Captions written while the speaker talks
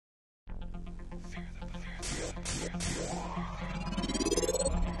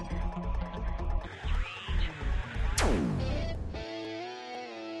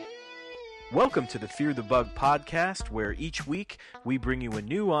Welcome to the Fear the Bug podcast, where each week we bring you a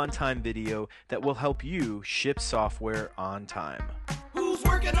new on-time video that will help you ship software on time. Who's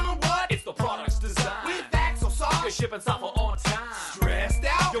working on what? It's the product's design. With AxleSoft. You're shipping software on time. Stressed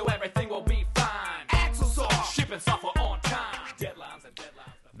out? Yo, everything will be fine. AxleSoft. Shipping software on time. Deadlines and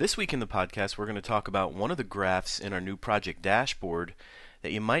deadlines. This week in the podcast, we're going to talk about one of the graphs in our new project dashboard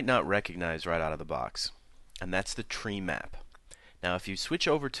that you might not recognize right out of the box, and that's the tree map. Now, if you switch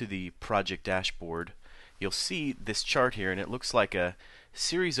over to the project dashboard, you'll see this chart here, and it looks like a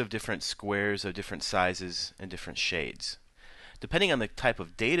series of different squares of different sizes and different shades. Depending on the type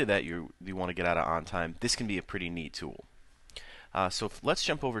of data that you want to get out of OnTime, this can be a pretty neat tool. Let's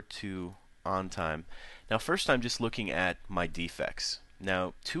jump over to OnTime. Now, first I'm just looking at my defects.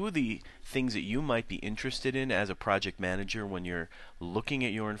 Now, two of the things that you might be interested in as a project manager when you're looking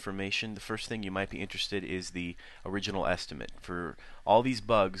at your information, the first thing you might be interested is the original estimate. For all these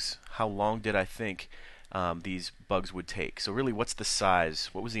bugs, how long did I think these bugs would take? So really, what's the size?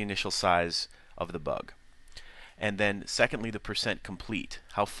 What was the initial size of the bug? And then secondly, the percent complete.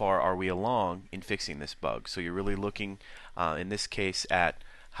 How far are we along in fixing this bug? So you're really looking, in this case, at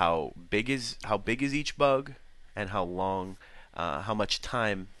how big is each bug and how much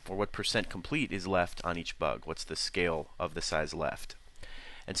time or what percent complete is left on each bug. What's the scale of the size left?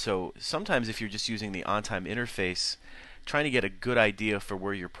 And so sometimes if you're just using the OnTime interface, trying to get a good idea for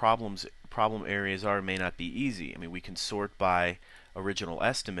where your problem areas are may not be easy. I mean, we can sort by original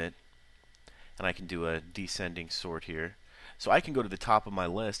estimate, and I can do a descending sort here. So I can go to the top of my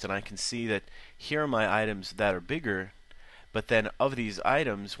list and I can see that here are my items that are bigger, but then of these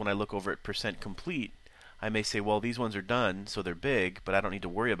items, when I look over at percent complete, I may say, well, these ones are done, so they're big, but I don't need to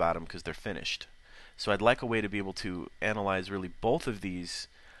worry about them because they're finished. So I'd like a way to be able to analyze really both of these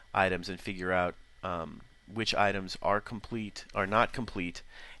items and figure out which items are complete, are not complete,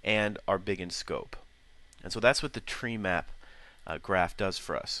 and are big in scope. And so that's what the tree map graph does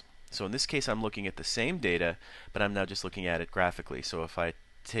for us. So in this case, I'm looking at the same data, but I'm now just looking at it graphically. So if I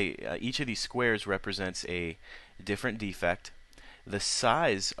take each of these squares represents a different defect. The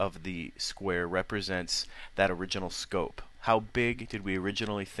size of the square represents that original scope. How big did we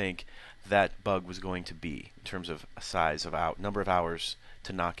originally think that bug was going to be in terms of size of number of hours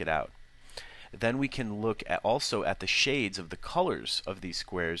to knock it out? Then we can look also at the shades of the colors of these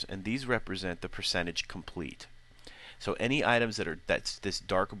squares, and these represent the percentage complete. So any items that's this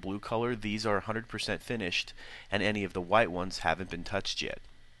dark blue color, these are 100% finished, and any of the white ones haven't been touched yet.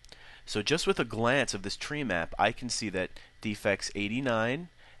 So just with a glance of this tree map, I can see that defects 89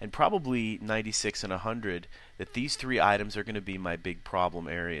 and probably 96 and 100, that these three items are going to be my big problem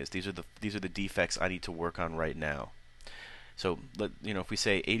areas. These are the defects I need to work on right now. So if we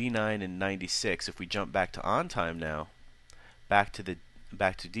say 89 and 96, if we jump back to OnTime now, back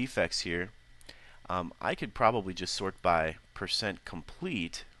to defects here, I could probably just sort by percent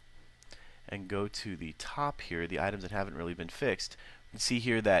complete and go to the top here, the items that haven't really been fixed. You can see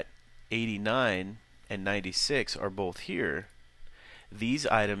here that 89 and 96 are both here. These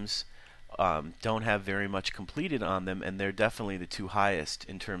items don't have very much completed on them, and they're definitely the two highest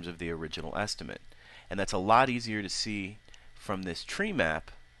in terms of the original estimate. And that's a lot easier to see from this tree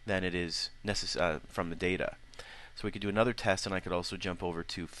map than it is from the data. So we could do another test, and I could also jump over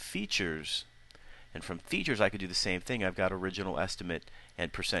to features. And from features, I could do the same thing. I've got original estimate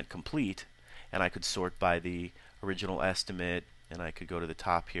and percent complete, and I could sort by the original estimate, and I could go to the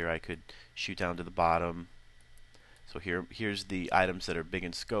top here. I could shoot down to the bottom. So here's the items that are big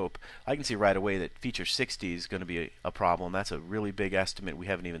in scope. I can see right away that feature 60 is going to be a problem. That's a really big estimate. We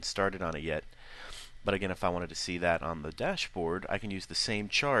haven't even started on it yet. But again, if I wanted to see that on the dashboard, I can use the same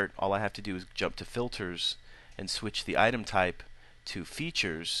chart. All I have to do is jump to filters and switch the item type to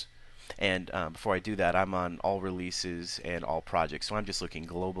features. And before I do that, I'm on all releases and all projects. So I'm just looking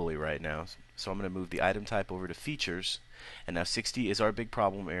globally right now. So I'm going to move the item type over to features. And now 60 is our big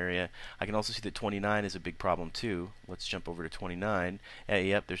problem area. I can also see that 29 is a big problem too. Let's jump over to 29.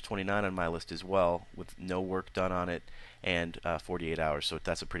 Yep, there's 29 on my list as well, with no work done on it and 48 hours. So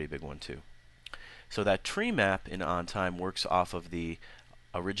that's a pretty big one too. So that tree map in OnTime works off of the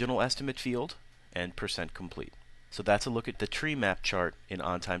original estimate field and percent complete. So that's a look at the tree map chart in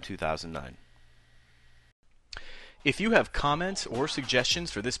OnTime 2009. If you have comments or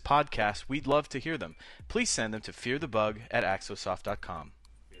suggestions for this podcast, we'd love to hear them. Please send them to fearthebug@axlesoft.com.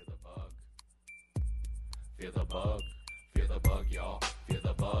 Fear the bug. Fear the bug. Fear the bug, y'all. Fear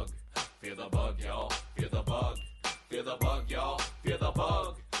the bug. Fear the bug, y'all. Fear the bug. Fear the bug, y'all. Fear the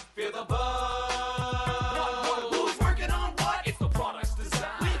bug. Fear the bug. Who's working on what? It's the product's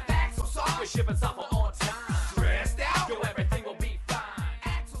design. With AxleSoft. We're shipping software on